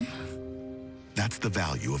That's the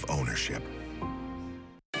value of ownership.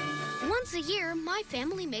 Once a year, my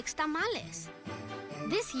family makes tamales.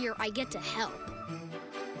 This year, I get to help.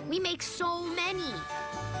 We make so many.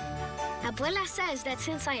 Abuela says that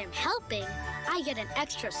since I am helping, I get an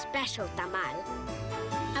extra special tamal.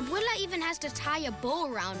 Abuela even has to tie a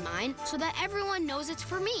bow around mine so that everyone knows it's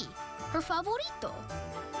for me, her favorito.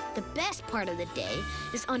 The best part of the day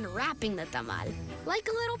is unwrapping the tamal, like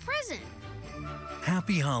a little present.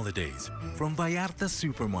 Happy holidays from Vallarta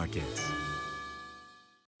Supermarkets.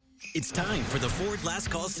 It's time for the Ford Last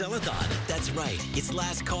Call Sell-a-thon. That's right. It's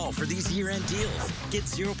last call for these year-end deals. Get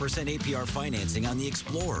 0% APR financing on the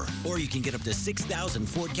Explorer, or you can get up to $6,000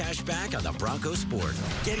 Ford cash back on the Bronco Sport.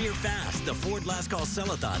 Get here fast. The Ford Last Call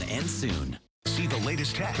Sell-a-thon ends soon. See the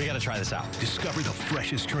latest tech. We got to try this out. Discover the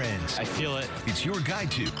freshest trends. I feel it. It's your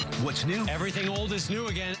guide to what's new. Everything old is new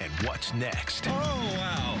again. And what's next. Oh,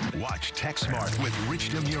 wow. Watch Tech Smart with Rich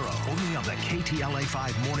DeMuro, only on the KTLA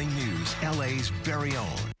 5 Morning News, LA's very own.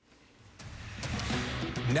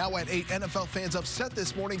 Now at 8, NFL fans upset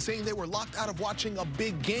this morning, saying they were locked out of watching a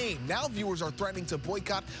big game. Now viewers are threatening to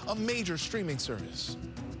boycott a major streaming service.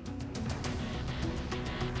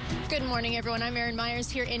 Good morning, everyone. I'm Erin Myers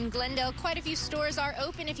here in Glendale. Quite a few stores are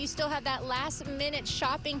open if you still have that last-minute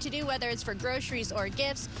shopping to do, whether it's for groceries or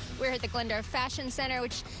gifts. We're at the Glendale Fashion Center,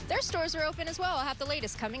 which their stores are open as well. I'll have the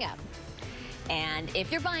latest coming up. And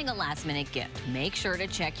if you're buying a last-minute gift, make sure to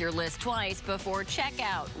check your list twice before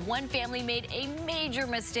checkout. One family made a major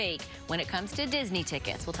mistake when it comes to Disney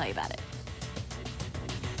tickets. We'll tell you about it.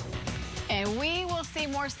 And we will see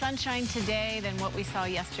more sunshine today than what we saw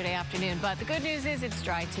yesterday afternoon. But the good news is it's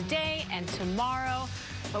dry today and tomorrow.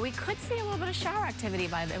 But we could see a little bit of shower activity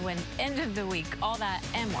by the end of the week. All that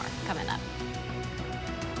and more coming up.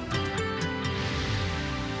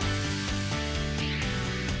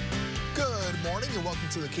 Good morning and welcome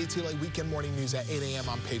to the KTLA Weekend Morning News at 8 a.m.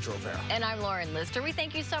 I'm Pedro Vera. And I'm Lauren Lister. We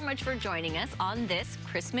thank you so much for joining us on this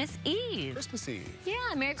Christmas Eve. Christmas Eve. Yeah,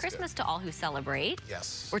 Merry Christmas to all who celebrate.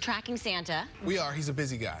 Yes. We're tracking Santa. We are. He's a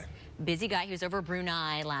busy guy. Busy guy. He was over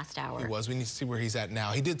Brunei last hour. He was. We need to see where he's at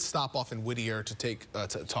now. He did stop off in Whittier to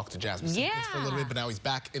talk to Jasmine for a little bit, but now he's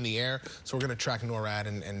back in the air. So we're going to track NORAD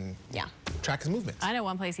and track his movements. I know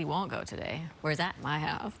one place he won't go today. Where's that? My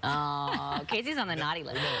house. Oh, Casey's on the naughty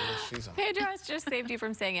list. She's on. Pedro just saved you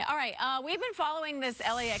from saying it. All right, we've been following this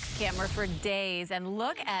LAX camera for days, and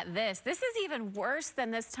look at this. This is even worse than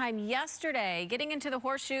this time yesterday. Getting into the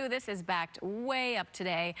horseshoe, this is backed way up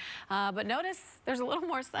today. But notice there's a little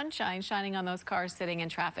more sunshine shining on those cars sitting in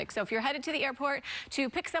traffic. So if you're headed to the airport to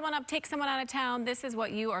pick someone up, take someone out of town, this is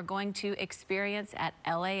what you are going to experience at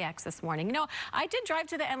LAX this morning. You know, I did drive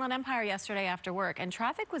to the Inland Empire yesterday after work, and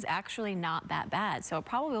traffic was actually not that bad, so it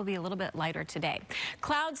probably will be a little bit lighter today.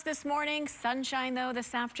 Clouds this morning, sunshine though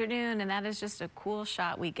this afternoon, and that is just a cool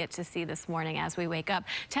shot we get to see this morning as we wake up.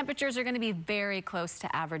 Temperatures are going to be very close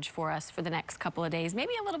to average for us for the next couple of days,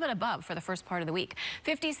 maybe a little bit above for the first part of the week.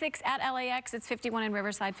 56 at LAX, it's 51 in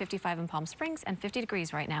Riverside, 55 in Palm Springs, and 50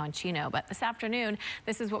 degrees right now in Chino. But this afternoon,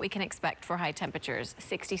 this is what we can expect for high temperatures.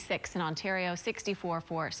 66 in Ontario, 64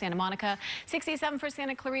 for Santa Monica, 67 for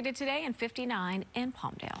Santa Clarita today, and 59 in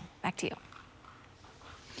Palmdale. Back to you.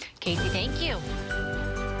 Casey, thank you.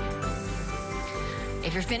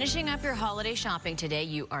 If you're finishing up your holiday shopping today,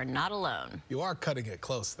 you are not alone. You are cutting it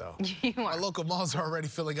close, though. You are. Our local malls are already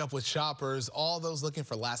filling up with shoppers, all those looking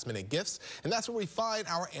for last-minute gifts. And that's where we find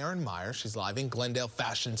our Erin Myers. She's live in Glendale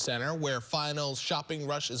Fashion Center, where final shopping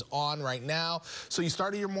rush is on right now. So you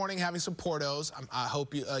started your morning having some Portos. I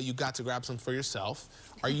hope you got to grab some for yourself.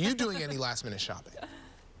 Are you doing any last-minute shopping?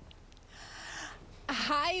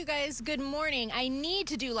 Hi, you guys. Good morning. I need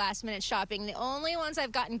to do last-minute shopping. The only ones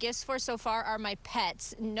I've gotten gifts for so far are my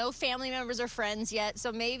pets. No family members or friends yet, so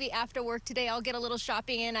maybe after work today I'll get a little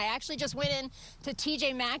shopping in. I actually just went in to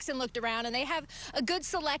TJ Maxx and looked around, and they have a good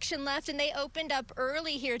selection left, and they opened up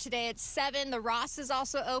early here today at 7. The Ross is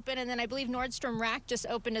also open, and then I believe Nordstrom Rack just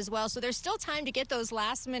opened as well, so there's still time to get those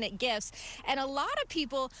last-minute gifts. And a lot of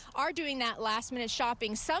people are doing that last-minute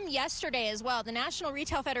shopping, some yesterday as well. The National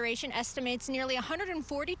Retail Federation estimates nearly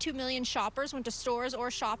 142 million shoppers went to stores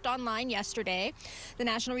or shopped online yesterday. The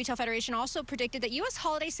National Retail Federation also predicted that U.S.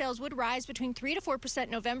 holiday sales would rise between 3 to 4%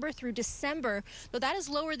 November through December, though that is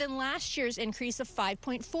lower than last year's increase of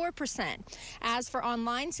 5.4%. As for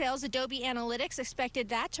online sales, Adobe Analytics expected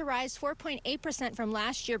that to rise 4.8% from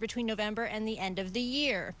last year between November and the end of the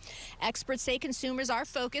year. Experts say consumers are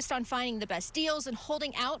focused on finding the best deals and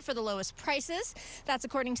holding out for the lowest prices. That's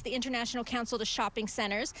according to the International Council to Shopping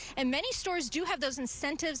Centers. And many stores do have those those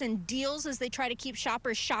incentives and deals as they try to keep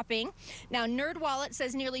shoppers shopping. Now, NerdWallet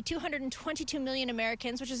says nearly 222 million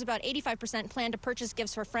Americans, which is about 85%, plan to purchase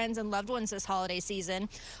gifts for friends and loved ones this holiday season.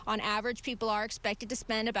 On average, people are expected to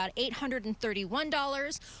spend about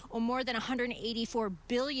 $831 or more than $184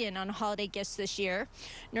 billion on holiday gifts this year.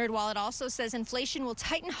 NerdWallet also says inflation will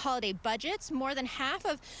tighten holiday budgets. More than half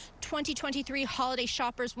of 2023 holiday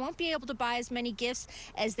shoppers won't be able to buy as many gifts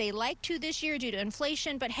as they like to this year due to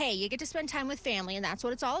inflation. But hey, you get to spend time with family, and that's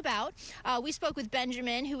what it's all about. We spoke with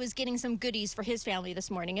Benjamin, who was getting some goodies for his family this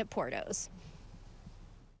morning at Porto's.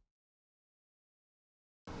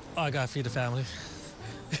 Oh, I gotta feed the family.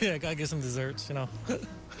 Yeah, I gotta get some desserts, you know.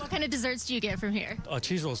 What kind of desserts do you get from here? Oh,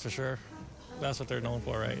 cheese rolls for sure. That's what they're known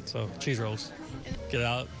for, right? So cheese rolls. Get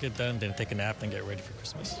out, get done, then take a nap, then get ready for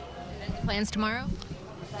Christmas. Plans tomorrow?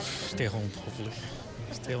 Stay home, hopefully.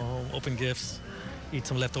 Stay home, open gifts, eat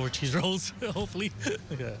some leftover cheese rolls, hopefully.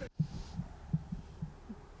 Yeah.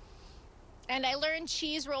 And I learned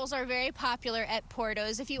cheese rolls are very popular at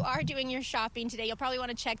Porto's. If you are doing your shopping today, you'll probably want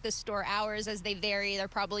to check the store hours as they vary. They're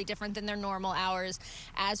probably different than their normal hours.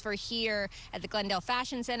 As for here at the Glendale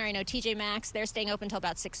Fashion Center, I know TJ Maxx, they're staying open until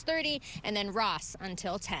about 6:30, and then Ross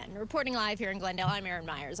until 10. Reporting live here in Glendale, I'm Erin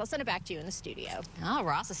Myers. I'll send it back to you in the studio. Oh,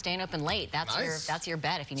 Ross is staying open late. That's Nice. that's your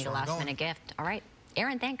bet if you need a last-minute gift. All right,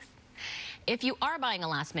 Erin, thanks. If you are buying a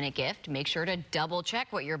last-minute gift, make sure to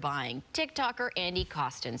double-check what you're buying. TikToker Andy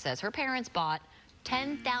Costin says her parents bought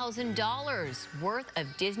 $10,000 worth of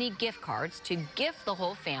Disney gift cards to gift the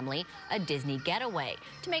whole family a Disney getaway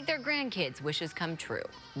to make their grandkids' wishes come true.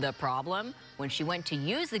 The problem? When she went to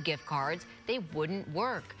use the gift cards, they wouldn't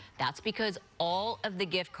work. That's because all of the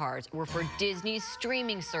gift cards were for Disney's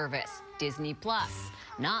streaming service, Disney Plus,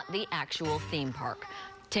 not the actual theme park.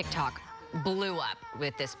 TikTok blew up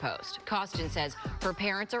with this post. Costin says her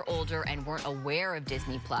parents are older and weren't aware of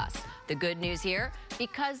Disney Plus. The good news here,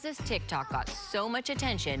 because this TikTok got so much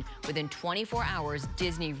attention, within 24 hours,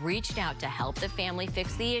 Disney reached out to help the family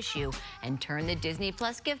fix the issue and turn the Disney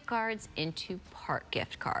Plus gift cards into park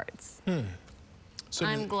gift cards. So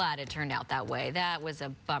I'm glad it turned out that way. That was a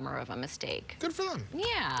bummer of a mistake. good for them.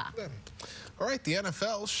 Yeah. Good. All right, the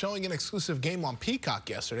NFL showing an exclusive game on Peacock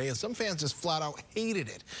yesterday, and some fans just flat out hated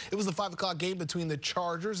it. It was the 5 o'clock game between the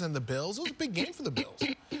Chargers and the Bills. It was a big game for the Bills.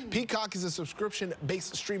 Peacock is a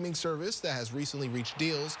subscription-based streaming service that has recently reached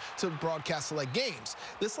deals to broadcast select games.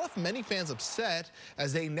 This left many fans upset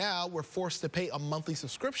as they now were forced to pay a monthly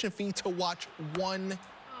subscription fee to watch one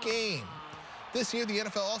game. This year, the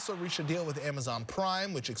NFL also reached a deal with Amazon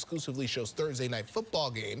Prime, which exclusively shows Thursday night football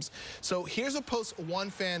games. So here's a post one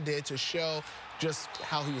fan did to show just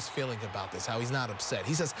how he was feeling about this, how he's not upset.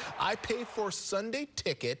 He says, I pay for Sunday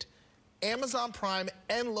ticket, Amazon Prime,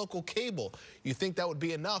 and local cable. You think that would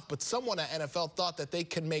be enough, but someone at NFL thought that they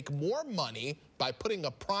can make more money by putting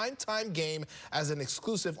a primetime game as an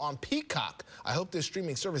exclusive on Peacock. I hope this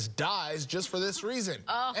streaming service dies just for this reason.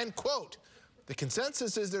 End quote. The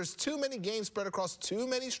consensus is there's too many games spread across too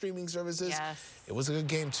many streaming services. Yes. It was a good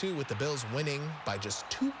game, too, with the Bills winning by just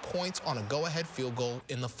 2 points on a go-ahead field goal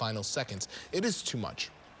in the final seconds. It is too much.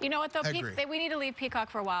 You know what, though? I agree. We need to leave Peacock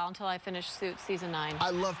for a while until I finish Suits Season 9.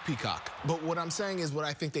 I love Peacock, but what I'm saying is what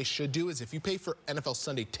I think they should do is if you pay for NFL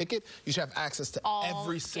Sunday ticket, you should have access to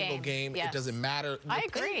every single game. Yes. It doesn't matter. You're I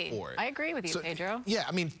agree. paying for it. I agree with you, Pedro. Yeah,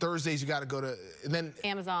 I mean, Thursdays you got to go to and then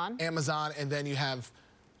Amazon, and then you have,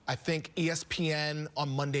 I think, ESPN on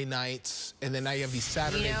Monday nights, and then now you have these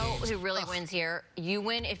Saturday games. You know who really wins here? You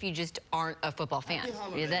win if you just aren't a football fan.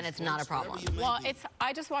 Then it's not a problem. Well,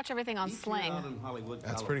 I just watch everything on Sling.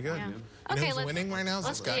 That's pretty good. Yeah. You know Okay, who's winning right now? Is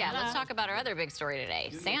this guy? Let's talk about our other big story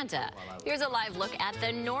today, Santa. Here's a live look at the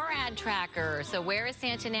NORAD tracker. So where is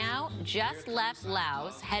Santa now? Just left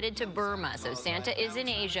Laos, headed to Burma. So Santa is in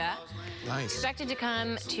Asia. Nice. Expected to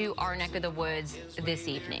come to our neck of the woods this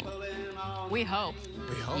evening. We hope.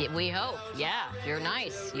 We hope. Yeah, we hope. Yeah, if you're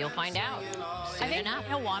nice, you'll find out soon I think enough.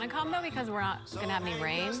 he'll want to come, though, because we're not going to have any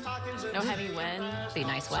rain. No heavy wind. Be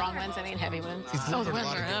nice Strong weather. winds, I mean heavy winds. He's Those looking for a winds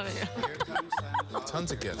lot are of heavy.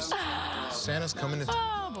 Tons of gifts. Santa's coming to town.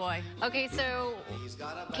 Oh, boy. Okay, so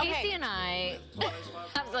Casey and I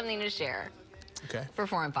have something to share. Okay. For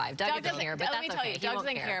 4 and 5. Doug isn't here, but let that's me tell okay. you, He Doug won't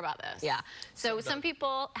doesn't care about this. Yeah. So some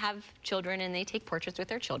people have children and they take portraits with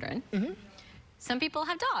their children. Some people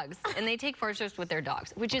have dogs and they take portraits with their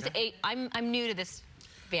dogs, which is I'm new to this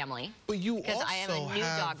family. But you because also I am a new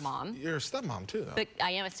dog mom. You're a stepmom too, though. But I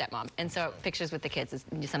am a stepmom, and so pictures with the kids is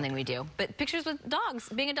something we do. But pictures with dogs,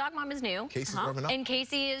 being a dog mom is new. Casey's rubbing up. And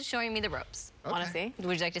Casey is showing me the ropes. Want to see?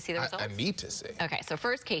 Would you like to see the results? I need to see. Okay, so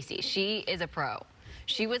first Casey, she is a pro.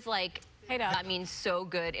 She was like Hey, Doug. That means so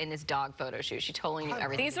good in this dog photo shoot. She totally knew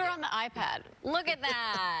everything. These are on the iPad. Look at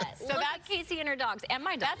that. So Look that's at Casey and her dogs, and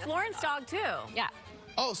my dog. That's Lauren's dog too. Yeah.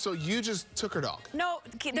 Oh, so you just took her dog? No,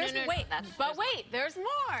 there's no, wait, but wait, there's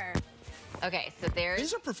more. Okay, so there's.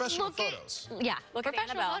 These are professional photos. Yeah, Look at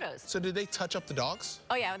professional Annabelle. photos. So did they touch up the dogs?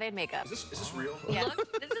 Oh yeah, they had makeup. Is this real? Yes.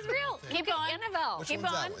 Look, this is real. Keep Look at going. Annabelle. Which Keep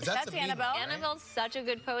one's going. that one? Is that That's Sabine, Annabelle. right? Annabelle's such a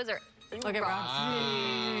good poser. Look at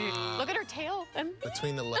Roxy. Look at her tail.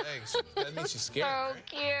 Between the legs. That means she's scared. So right?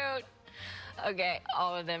 cute. Okay,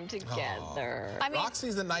 all of them together. I mean,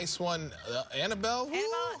 Roxy's the nice one. Annabelle?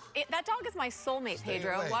 Annabelle, that dog is my soulmate,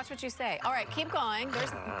 Pedro. away. Watch what you say. All right, keep going.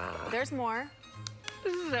 There's more.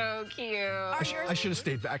 So cute. I should have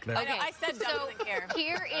stayed back there. Okay, I said Doug doesn't care.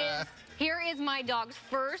 Here is my dog's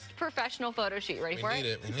first professional photo shoot. Ready for We need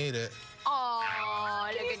it. We need it. Oh,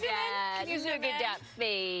 look at zoom in? that. Can you zoom Look at in? that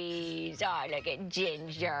face. Oh, look at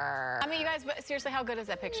Ginger. I mean, you guys, but seriously, how good is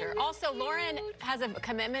that picture? Also, Lauren has a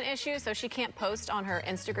commitment issue, so she can't post on her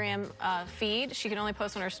Instagram feed. She can only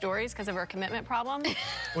post on her stories because of her commitment problem.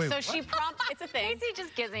 Wait, so what? she it's a thing. Casey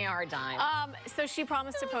just gives me a hard time. So she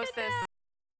promised to post this